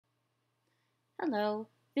Hello,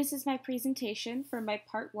 this is my presentation for my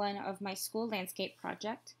part 1 of my school landscape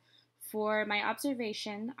project. For my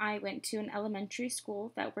observation, I went to an elementary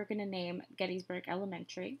school that we're going to name Gettysburg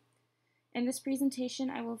Elementary. In this presentation,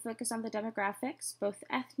 I will focus on the demographics, both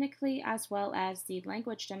ethnically as well as the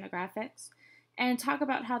language demographics, and talk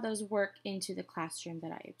about how those work into the classroom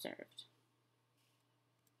that I observed.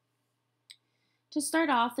 To start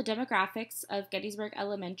off, the demographics of Gettysburg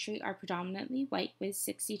Elementary are predominantly white with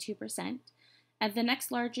 62%, and the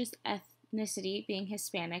next largest ethnicity being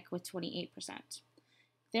Hispanic with 28%.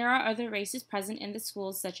 There are other races present in the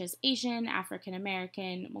schools such as Asian, African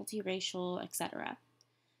American, multiracial, etc.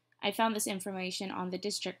 I found this information on the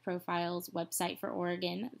District Profiles website for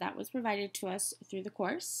Oregon that was provided to us through the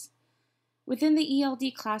course. Within the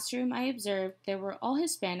ELD classroom, I observed there were all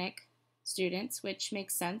Hispanic students, which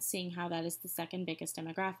makes sense seeing how that is the second biggest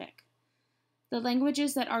demographic. The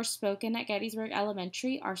languages that are spoken at Gettysburg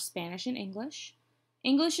Elementary are Spanish and English.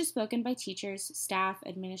 English is spoken by teachers, staff,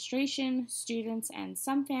 administration, students, and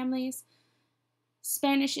some families.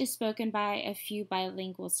 Spanish is spoken by a few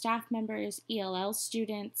bilingual staff members, ELL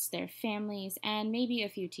students, their families, and maybe a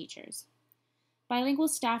few teachers. Bilingual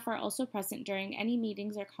staff are also present during any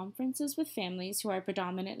meetings or conferences with families who are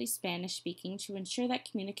predominantly Spanish-speaking to ensure that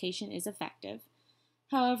communication is effective.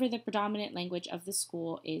 However, the predominant language of the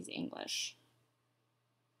school is English.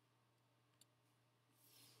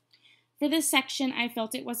 For this section, I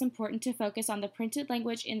felt it was important to focus on the printed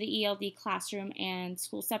language in the ELD classroom and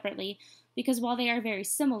school separately, because while they are very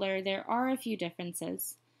similar, there are a few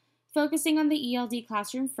differences. Focusing on the ELD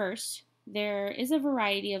classroom first, there is a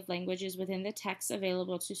variety of languages within the text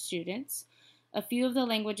available to students. A few of the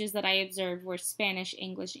languages that I observed were Spanish,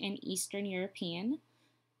 English, and Eastern European.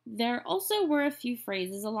 There also were a few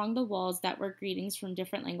phrases along the walls that were greetings from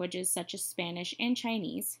different languages such as Spanish and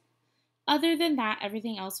Chinese. Other than that,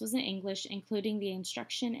 everything else was in English, including the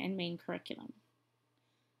instruction and main curriculum.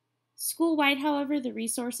 School-wide, however, the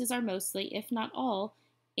resources are mostly, if not all,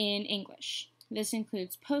 in English. This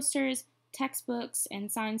includes posters, textbooks,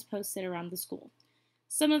 and signs posted around the school.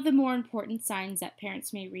 Some of the more important signs that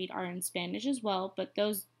parents may read are in Spanish as well, but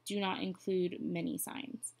those do not include many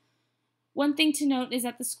signs. One thing to note is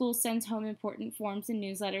that the school sends home important forms and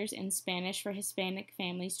newsletters in Spanish for Hispanic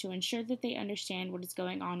families to ensure that they understand what is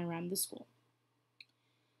going on around the school.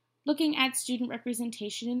 Looking at student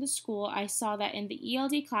representation in the school, I saw that in the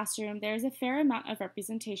ELD classroom there is a fair amount of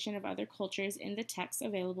representation of other cultures in the text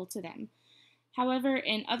available to them. However,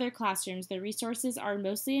 in other classrooms, the resources are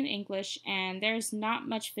mostly in English and there's not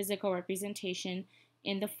much physical representation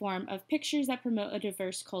in the form of pictures that promote a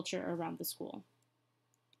diverse culture around the school.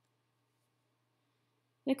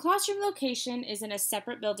 The classroom location is in a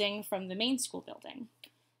separate building from the main school building.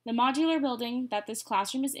 The modular building that this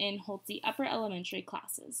classroom is in holds the upper elementary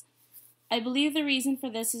classes. I believe the reason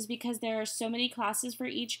for this is because there are so many classes for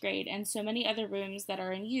each grade and so many other rooms that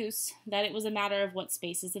are in use that it was a matter of what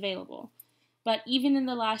space is available. But even in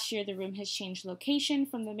the last year, the room has changed location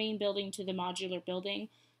from the main building to the modular building,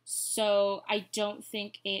 so I don't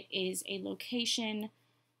think it is a location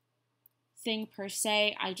thing per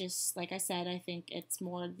se. Like I said, I think it's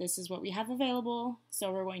more this is what we have available,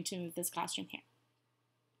 so we're going to move this classroom here.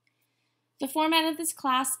 The format of this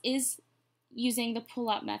class is using the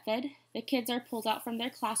pull-out method. The kids are pulled out from their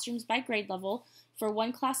classrooms by grade level for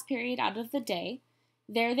one class period out of the day.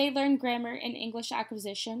 There they learn grammar and English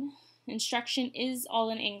acquisition. Instruction is all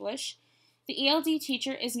in English. The ELD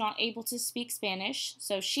teacher is not able to speak Spanish,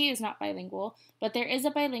 so she is not bilingual, but there is a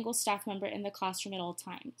bilingual staff member in the classroom at all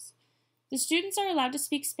times. The students are allowed to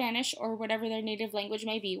speak Spanish or whatever their native language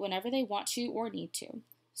may be whenever they want to or need to.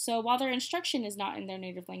 So while their instruction is not in their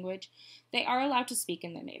native language, they are allowed to speak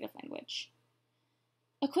in their native language.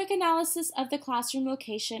 A quick analysis of the classroom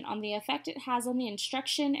location on the effect it has on the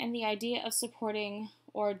instruction and the idea of supporting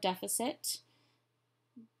or deficit.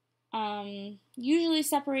 Usually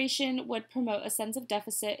separation would promote a sense of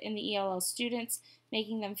deficit in the ELL students,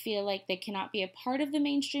 making them feel like they cannot be a part of the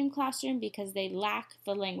mainstream classroom because they lack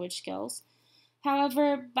the language skills.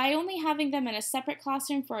 However, by only having them in a separate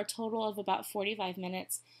classroom for a total of about 45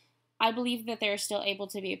 minutes, I believe that they're still able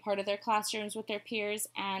to be a part of their classrooms with their peers,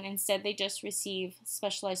 and instead they just receive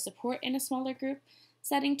specialized support in a smaller group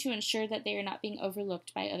setting to ensure that they are not being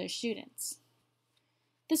overlooked by other students.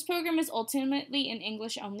 This program is ultimately an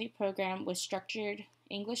English-only program with structured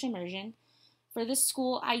English immersion. For this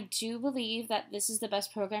school, I do believe that this is the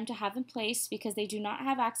best program to have in place because they do not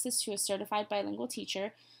have access to a certified bilingual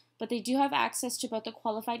teacher, but they do have access to both a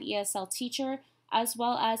qualified ESL teacher as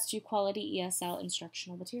well as to quality ESL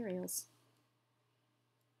instructional materials.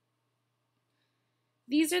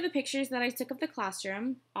 These are the pictures that I took of the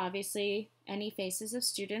classroom. Obviously, any faces of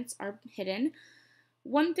students are hidden.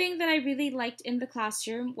 One thing that I really liked in the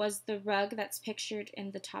classroom was the rug that's pictured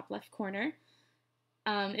in the top left corner.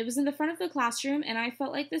 It was in the front of the classroom, and I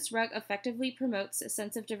felt like this rug effectively promotes a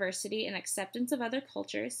sense of diversity and acceptance of other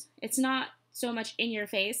cultures. It's not so much in your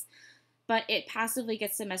face, but it passively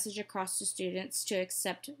gets the message across to students to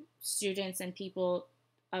accept students and people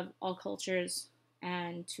of all cultures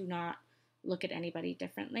and to not look at anybody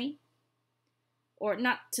differently. Or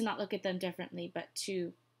not to not look at them differently, but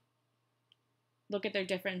to look at their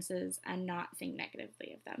differences and not think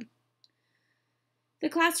negatively of them. The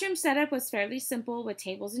classroom setup was fairly simple with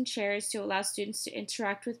tables and chairs to allow students to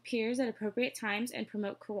interact with peers at appropriate times and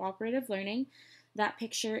promote cooperative learning. That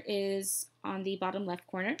picture is on the bottom left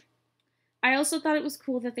corner. I also thought it was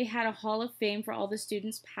cool that they had a hall of fame for all the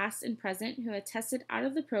students past and present who had tested out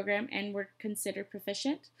of the program and were considered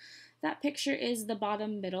proficient. That picture is the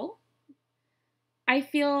bottom middle. I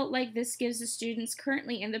feel like this gives the students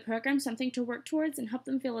currently in the program something to work towards and help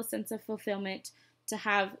them feel a sense of fulfillment to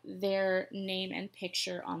have their name and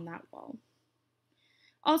picture on that wall.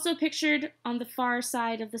 Also pictured on the far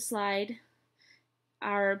side of the slide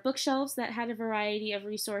are bookshelves that had a variety of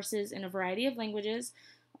resources in a variety of languages.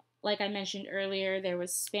 Like I mentioned earlier, there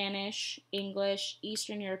was Spanish, English,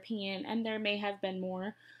 Eastern European, and there may have been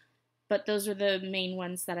more, but those were the main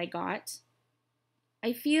ones that I got.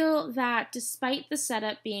 I feel that despite the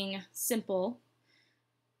setup being simple,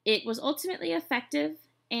 it was ultimately effective,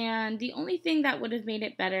 and the only thing that would have made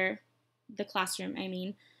it better, the classroom,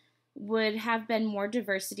 would have been more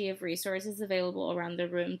diversity of resources available around the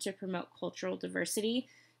room to promote cultural diversity,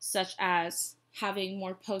 such as having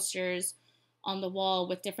more posters on the wall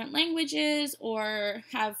with different languages, or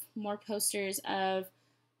have more posters of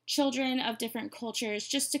children of different cultures,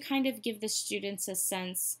 just to kind of give the students a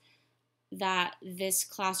sense that this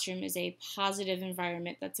classroom is a positive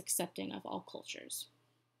environment that's accepting of all cultures.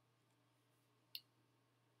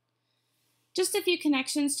 Just a few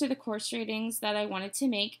connections to the course ratings that I wanted to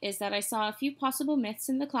make is that I saw a few possible myths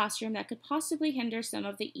in the classroom that could possibly hinder some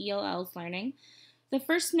of the ELL's learning. The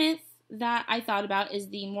first myth that I thought about is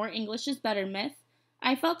the more English is better myth.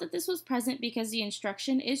 I felt that this was present because the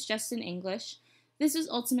instruction is just in English. This is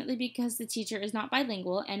ultimately because the teacher is not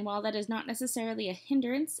bilingual, and while that is not necessarily a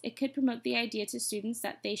hindrance, it could promote the idea to students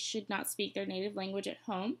that they should not speak their native language at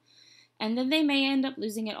home, and then they may end up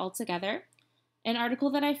losing it altogether. An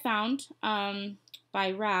article that I found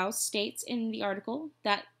by Rao states in the article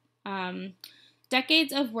that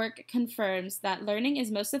decades of work confirms that learning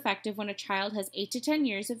is most effective when a child has 8 to 10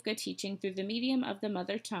 years of good teaching through the medium of the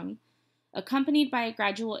mother tongue, accompanied by a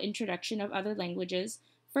gradual introduction of other languages,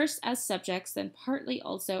 first as subjects, then partly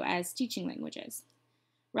also as teaching languages.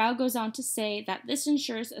 Rao goes on to say that this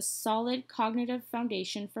ensures a solid cognitive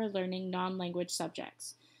foundation for learning non-language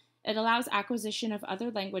subjects. It allows acquisition of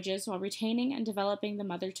other languages while retaining and developing the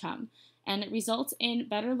mother tongue, and it results in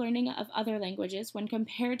better learning of other languages when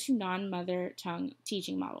compared to non-mother tongue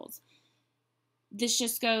teaching models. This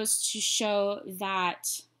just goes to show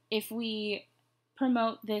that if we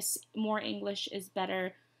promote this more English is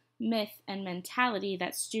better myth and mentality,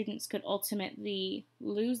 that students could ultimately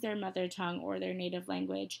lose their mother tongue or their native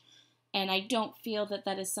language. And I don't feel that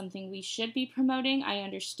that is something we should be promoting. I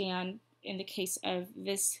understand in the case of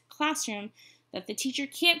this classroom that the teacher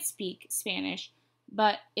can't speak Spanish,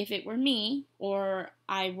 but if it were me or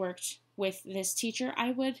I worked with this teacher,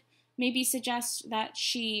 I would maybe suggest that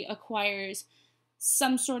she acquires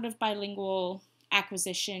some sort of bilingual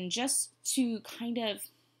acquisition just to kind of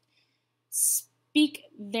speak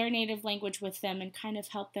their native language with them and kind of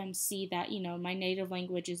help them see that, my native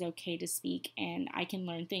language is okay to speak and I can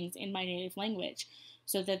learn things in my native language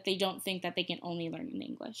so that they don't think that they can only learn in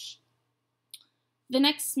English. The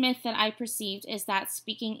next myth that I perceived is that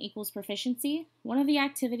speaking equals proficiency. One of the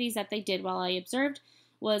activities that they did while I observed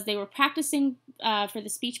was they were practicing for the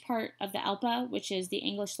speech part of the ELPA, which is the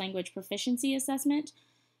English Language Proficiency Assessment.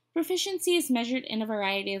 Proficiency is measured in a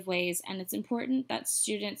variety of ways, and it's important that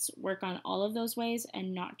students work on all of those ways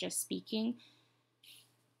and not just speaking.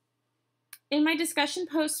 In my discussion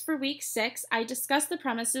post for week 6, I discussed the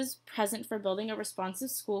premises present for building a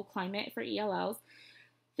responsive school climate for ELLs.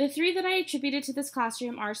 The 3 that I attributed to this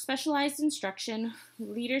classroom are specialized instruction,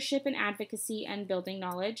 leadership and advocacy, and building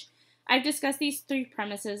knowledge. I've discussed these 3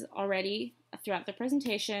 premises already throughout the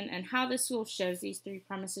presentation and how the school shows these 3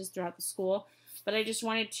 premises throughout the school, but I just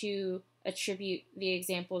wanted to attribute the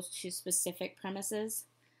examples to specific premises.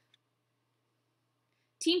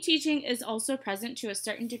 Team teaching is also present to a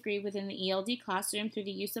certain degree within the ELD classroom through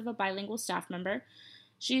the use of a bilingual staff member.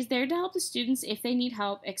 She's there to help the students if they need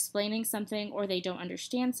help explaining something or they don't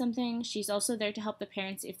understand something. She's also there to help the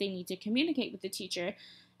parents if they need to communicate with the teacher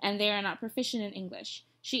and they are not proficient in English.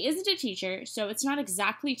 She isn't a teacher, so it's not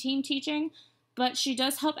exactly team teaching, but she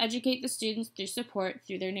does help educate the students through support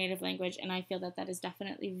through their native language, and I feel that that is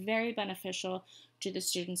definitely very beneficial to the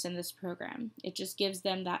students in this program. It just gives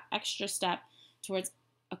them that extra step towards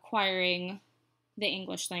acquiring the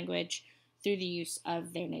English language through the use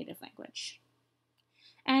of their native language.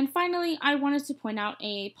 And finally, I wanted to point out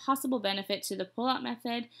a possible benefit to the pull-out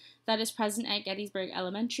method that is present at Gettysburg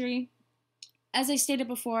Elementary. As I stated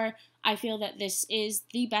before, I feel that this is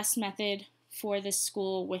the best method for this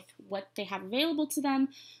school with what they have available to them.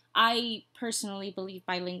 I personally believe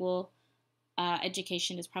bilingual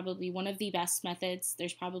education is probably one of the best methods.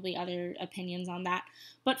 There's probably other opinions on that.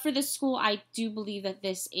 But for this school, I do believe that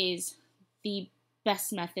this is the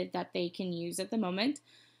best method that they can use at the moment.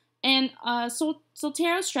 And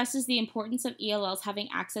Soltero stresses the importance of ELLs having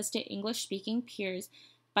access to English-speaking peers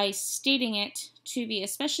by stating it to be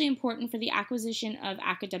especially important for the acquisition of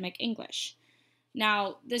academic English.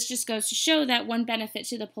 Now, this just goes to show that one benefit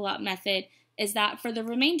to the pull-out method is that for the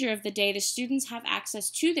remainder of the day, the students have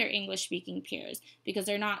access to their English-speaking peers because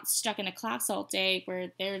they're not stuck in a class all day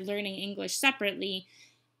where they're learning English separately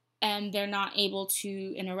and they're not able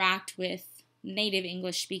to interact with native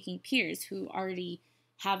English-speaking peers who already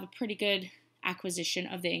have a pretty good acquisition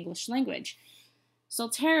of the English language.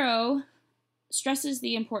 Soltero stresses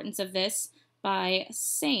the importance of this by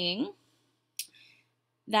saying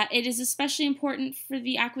that it is especially important for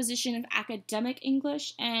the acquisition of academic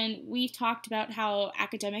English, and we've talked about how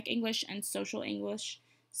academic English and social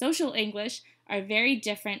English are very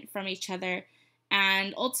different from each other,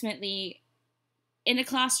 and ultimately in a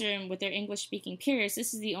classroom with their English-speaking peers,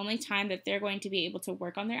 this is the only time that they're going to be able to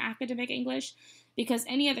work on their academic English, because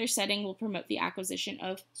any other setting will promote the acquisition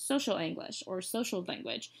of social English or social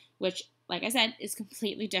language, which, like I said, is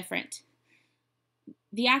completely different.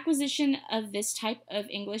 The acquisition of this type of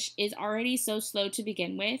English is already so slow to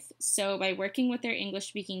begin with, so by working with their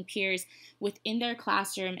English-speaking peers within their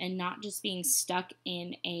classroom and not just being stuck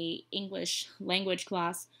in a English language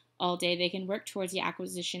class all day, they can work towards the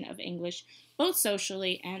acquisition of English both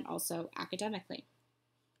socially and also academically.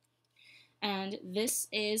 And this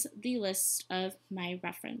is the list of my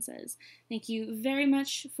references. Thank you very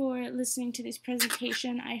much for listening to this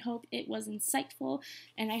presentation. I hope it was insightful,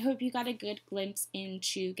 and I hope you got a good glimpse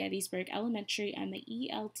into Gettysburg Elementary and the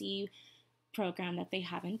ELD program that they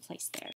have in place there.